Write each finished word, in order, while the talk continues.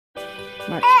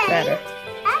Much better.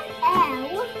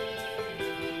 AandL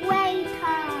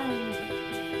Playtime.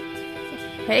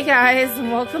 Hey guys,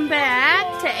 and welcome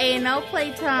back to AandL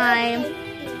Playtime.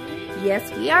 Yes,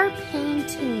 we are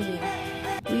painting.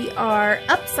 We are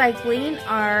upcycling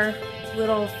our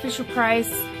little Fisher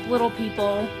Price Little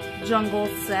People jungle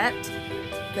set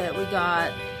that we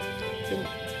got, I think,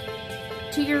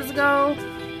 2 years ago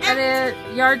at a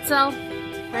yard sale,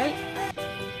 right?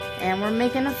 And we're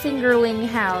making a fingerling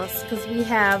house because we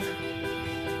have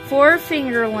 4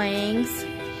 fingerlings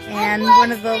and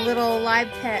one of the little live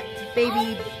pet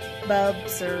baby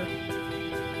bubs, or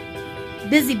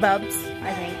busy bubs,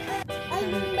 I think.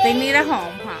 They need a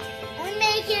home, huh? I'm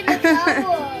making a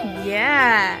tower.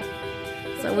 Yeah.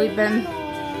 So we've been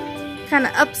kind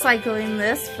of upcycling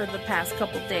this for the past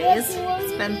couple days.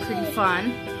 It's been pretty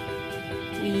fun.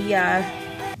 We have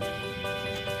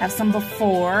some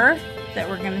before that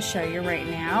we're going to show you right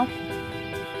now.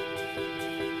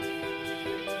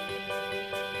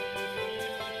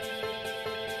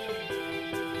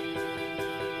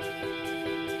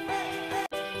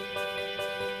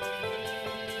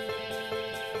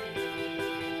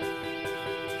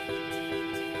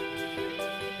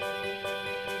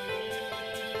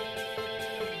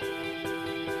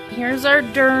 Here's our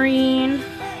during.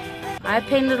 I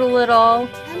painted a little,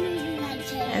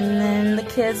 and then the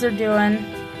kids are doing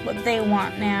what they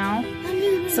want now.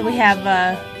 So we have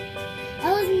I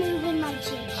was moving my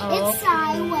chair. Oh, it's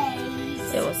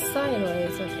sideways. It was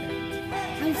sideways, okay.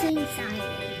 I'm saying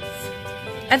sideways.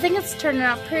 I think it's turning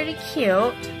out pretty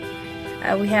cute.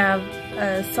 We have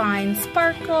a sign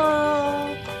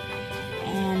Sparkle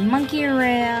and Monkey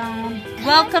Around.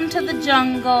 Welcome to the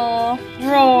jungle.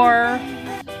 Roar.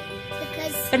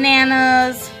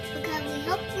 Bananas. Because we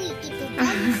hopefully get the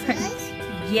dinosaurs.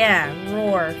 Yeah,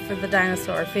 roar for the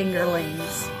dinosaur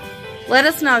fingerlings. Let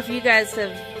us know if you guys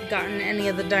have gotten any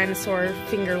of the dinosaur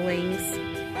fingerlings.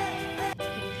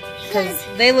 Because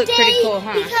they look pretty cool,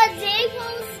 huh? Because they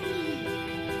will sleep.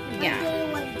 Yeah.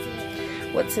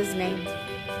 What's his name? Drake.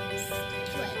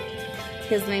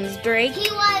 His name's Drake? He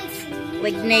likes me.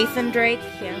 Like Nathan Drake?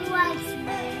 Yeah. He likes me.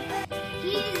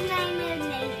 His name is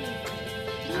Nathan.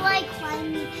 He likes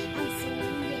climbing and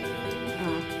swimming.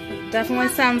 Oh, definitely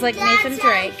sounds like Nathan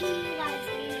Drake.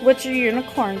 What's your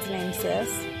unicorn's name, sis?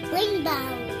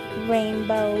 Rainbow.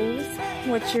 Rainbows.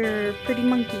 What's your pretty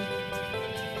monkey?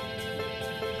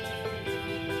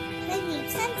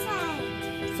 Sunshine.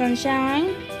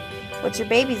 Sunshine. What's your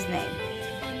baby's name?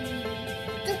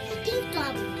 Pink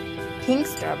strawberry. Pink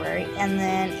Strawberry. And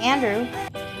then Andrew,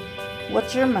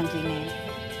 what's your monkey name?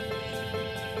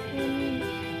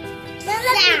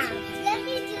 Sam. Let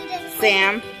me do this.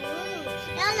 Sam.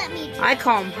 Now let me do I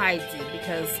call him Hidesy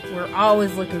because we're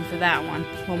always looking for that one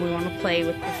when we want to play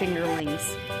with the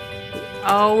fingerlings. We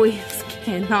always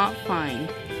cannot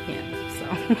find him, so.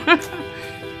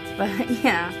 But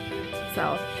yeah,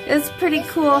 so it's a pretty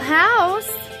cool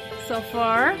house so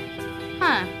far,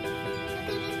 huh?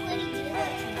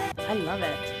 I love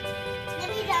it.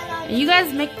 And you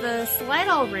guys make the slide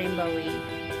all rainbowy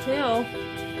too.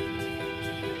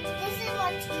 This is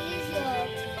what's easier.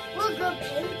 We're good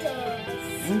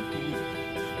painters.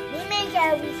 We make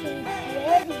everything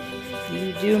pretty.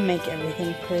 You do make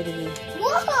everything pretty.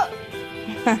 Whoa!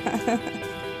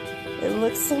 It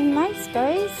looks so nice,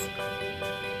 guys.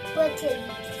 But look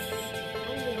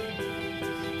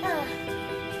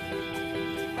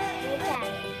at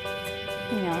it.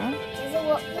 Yeah. Does it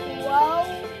look whoa?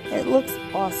 It looks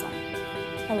awesome.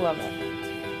 I love it.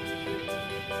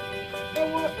 It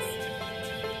looks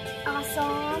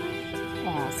awesome.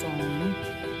 Awesome.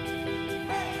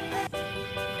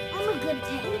 I'm a good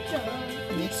painter.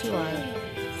 Yes, you are.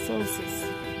 So, sis.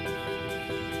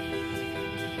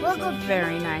 We're good.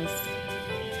 Very nice.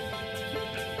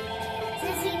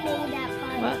 Sissy made that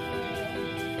part. What?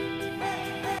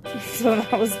 So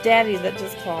that was Daddy that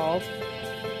just called.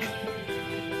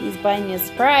 He's buying you a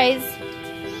surprise.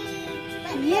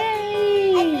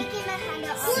 Yay! I'm making a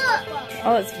handle. Look!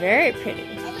 Oh, it's very pretty.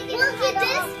 Look at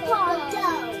this part,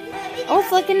 though. Oh,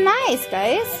 it's looking nice,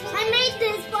 guys. I made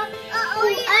this part.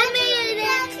 I made it.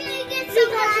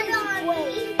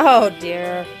 Wait. Oh,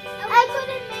 dear. I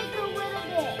couldn't make a little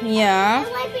bit. Yeah.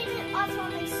 I'm wiping it off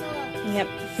on my shirt. Yep.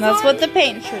 That's what the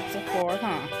paint shirts are for,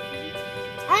 huh?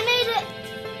 I made it.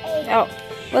 Oh,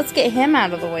 let's get him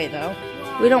out of the way, though.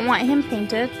 We don't want him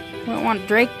painted. We don't want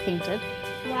Drake painted.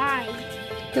 Why?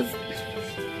 Because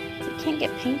we can't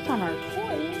get paint on our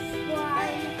toys.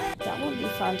 Why? That would be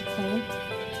fun to clean.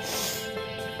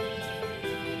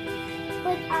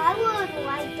 But I would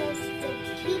like us to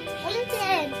keep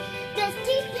painting. Just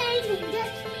keep painting.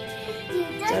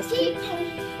 Just keep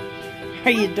painting.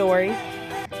 Are you Dory?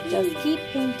 Just keep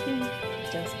painting.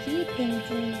 Just keep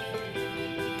painting.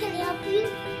 Can I help you?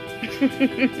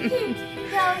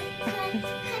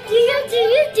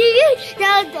 Do you?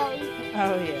 No.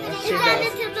 Oh yeah, It's she on the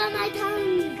does. tip of my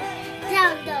tongue. No.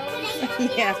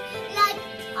 Yeah. Like,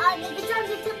 it's on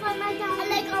the tip of my tongue. And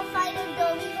like, I'll find a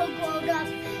Dory who grown up.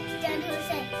 Then he'll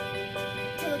say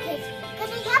to a kid, can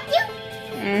I help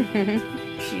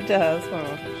you? She does,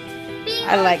 huh? Being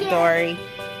I like like, Dory.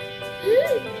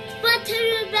 But to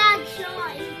the bad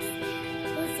choice.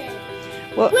 Who'll say,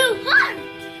 Well, Will harm.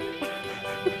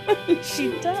 she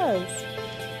does.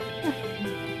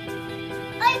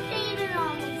 I painted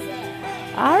almost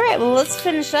there. All right, well, let's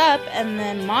finish up, and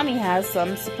then Mommy has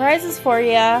some surprises for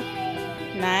you.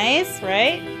 Nice,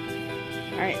 right?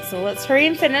 All right, so let's hurry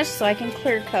and finish so I can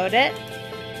clear coat it.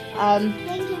 Thank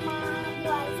you, Mom.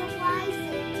 What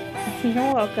surprises?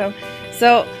 You're welcome.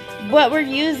 So what we're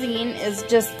using is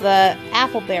just the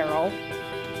apple barrel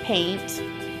paint,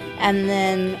 and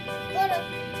then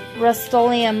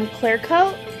Rust-Oleum clear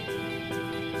coat,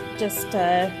 just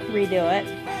to redo it,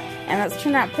 and it's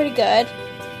turned out pretty good.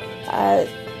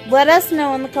 Let us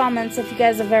know in the comments if you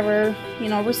guys have ever,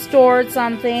 restored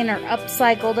something or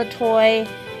upcycled a toy,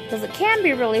 because it can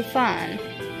be really fun.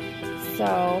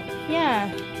 So,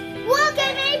 yeah. Look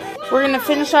at me. We're going to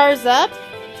finish ours up.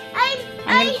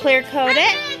 I'm going to clear coat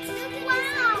it.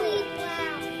 Wow.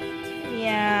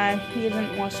 Yeah, you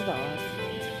didn't wash it off.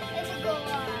 It will go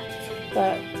on.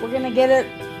 But we're going to get it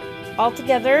all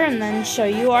together and then show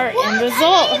you our end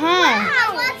result, huh?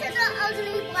 I want the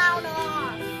ugly brown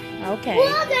off. Okay.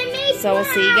 Look at me. So we'll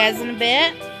see you guys in a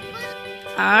bit.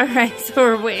 Alright, so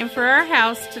we're waiting for our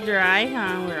house to dry,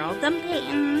 huh? We're all done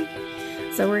painting.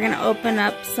 So we're going to open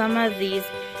up some of these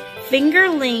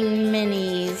Fingerling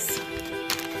minis.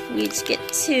 We each get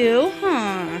 2, huh?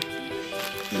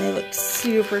 And they look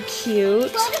super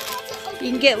cute.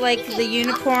 You can get like the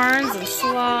unicorns and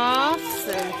sloths.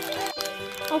 And...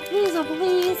 Oh please, oh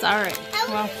please. Alright,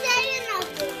 well,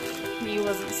 you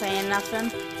wasn't saying nothing.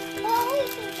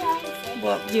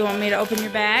 Well, do you want me to open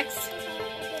your bags?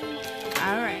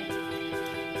 Alright.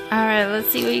 Alright, let's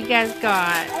see what you guys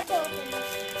got.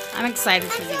 I'm excited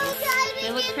for these.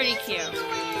 They look pretty cute.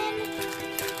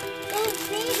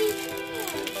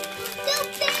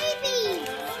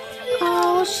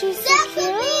 Oh, she's so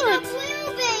cute.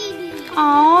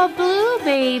 Oh, a blue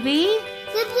baby.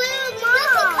 The blue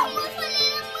mom.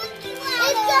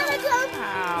 It's gonna come.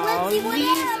 Wow, these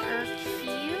are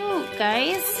cute,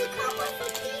 guys.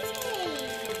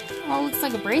 Oh, it looks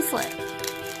like a bracelet.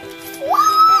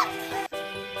 What?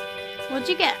 What'd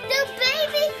you get? The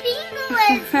baby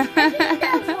fingerlings.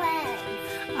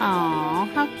 Oh,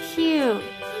 how cute.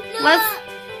 Look.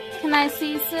 Can I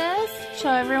see, sis? Show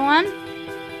everyone.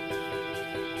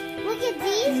 Look at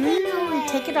these fingerlings.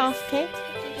 Take it off, okay?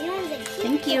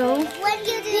 Thank you. When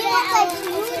you do that,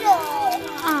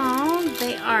 Oh,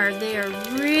 they are. They are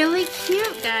really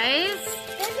cute, guys.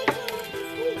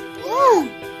 Ooh,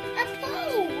 a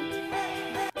bow.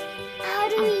 How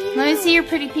do we use? Let me see your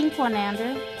pretty pink one, Andrew.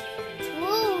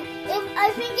 Ooh,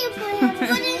 I think if we have but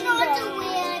it's not to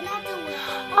wear, not to wear.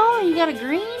 Oh, you got a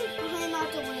green? Okay,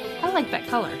 not to wear. I like that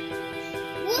color.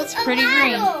 Look, That's a pretty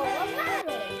green. rattle, a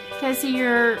rattle. Can I see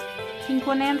your pink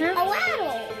one, Andrew? A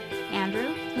rattle.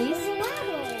 Andrew, It's please. a rattle.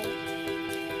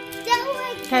 That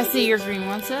like Can I see your green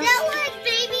one, sis? that like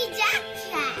baby Jack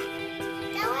Jack.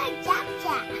 That like Jack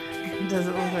Jack. Does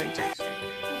it look like Jack Jack?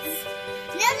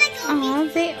 Now like a Oh,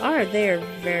 they are. They are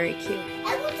very cute.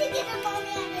 I want to get a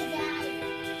mommy and a dad.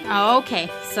 Oh, okay.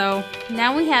 So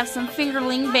now we have some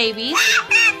fingerling babies.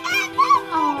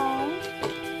 Oh,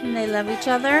 and they love each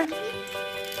other.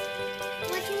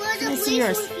 Which was Let a me see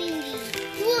yours.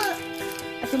 Look.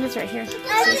 I think it's right here. Look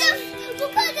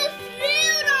at the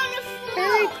fruit on the floor.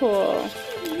 Very cool.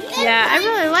 Yeah, I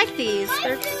really like these.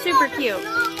 They're super cute.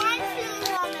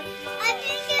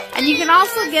 And you can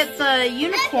also get the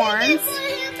unicorns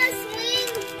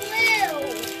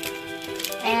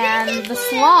and the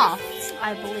sloths,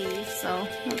 I believe. So,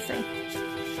 let's see.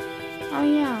 Oh,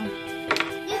 yeah.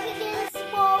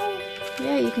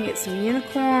 Yeah, you can get some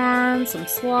unicorns, some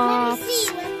sloths,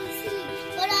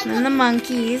 and then the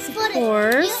monkeys, of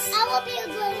course. I will be a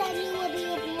girl and you will be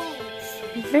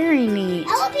a boy. Very neat. I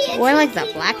will be a Oh, I like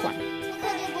that black one. Because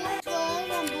they're both girls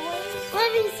and boys.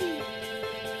 Let me see.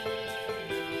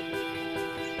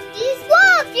 These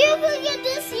look, you can get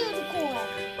this unicorn.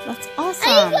 That's And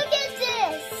awesome. you can get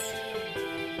this.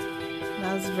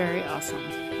 That was very awesome.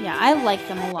 Yeah, I like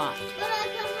them a lot. But I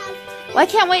can have. Well, I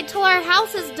can't wait till our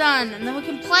house is done and then we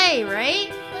can play, right?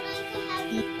 But I can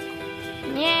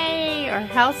have. Yay, our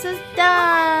house is I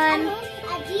done. look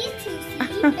at these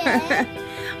two-seater.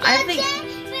 I think.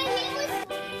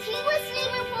 But he was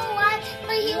sleeping for a while,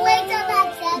 but he waked up at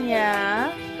 7.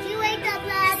 Yeah. He waked up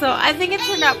at So I think it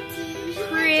turned out 80.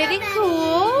 pretty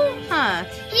cool, huh?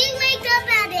 He waked up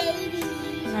at 80.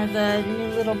 Are the new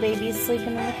little babies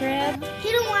sleeping in the crib?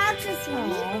 He don't want to sleep.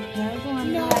 Oh, there's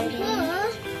one No, hiding.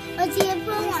 let's see if he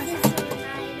wants to sleep.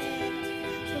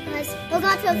 Because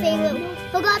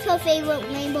forgot her favorite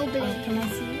rainbow blue. Oh, can I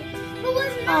see it? It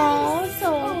was nice. Oh, so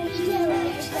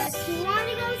Does he want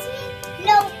to go sleep?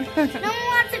 No. No one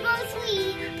wants to go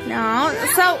sleep. No.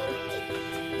 So,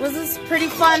 was this a pretty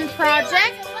fun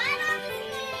project?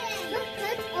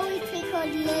 Let's always take a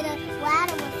little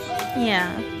water with it.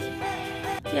 Yeah.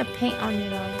 Yeah, paint on your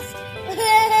nose. Let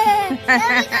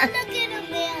me go look in the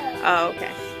mirror. Oh,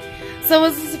 okay. So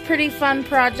was this a pretty fun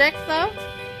project, though?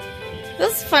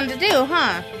 This is fun to do,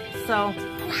 huh? So,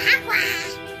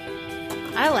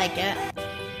 I like it.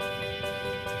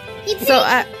 He's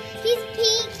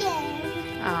peeking.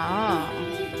 Oh,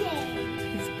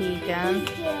 he's peeking.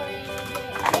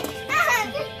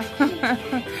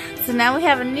 So now we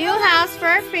have a new house for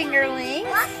our fingerlings.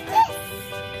 What's this?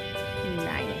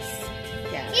 Nice.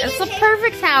 Yeah, it's a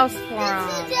perfect house for them.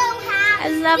 I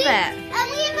love it. And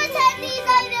we even have these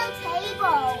on the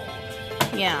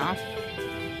table. Yeah.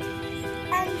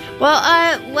 Well,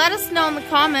 let us know in the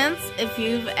comments if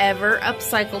you've ever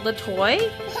upcycled a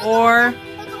toy, or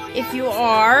if you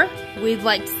are, we'd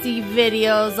like to see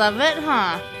videos of it,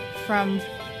 huh? From.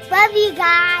 Love you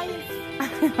guys.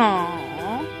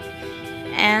 Aww.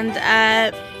 And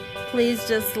please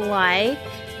just like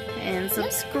and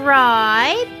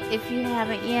subscribe if you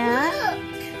haven't yet. Look,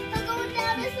 I'm going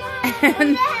down the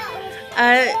slide.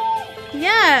 And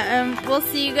yeah, we'll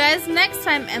see you guys next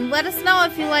time, and let us know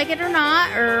if you like it or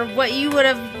not, or what you would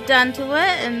have done to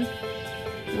it, and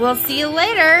we'll see you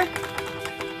later.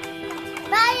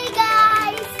 Bye, guys.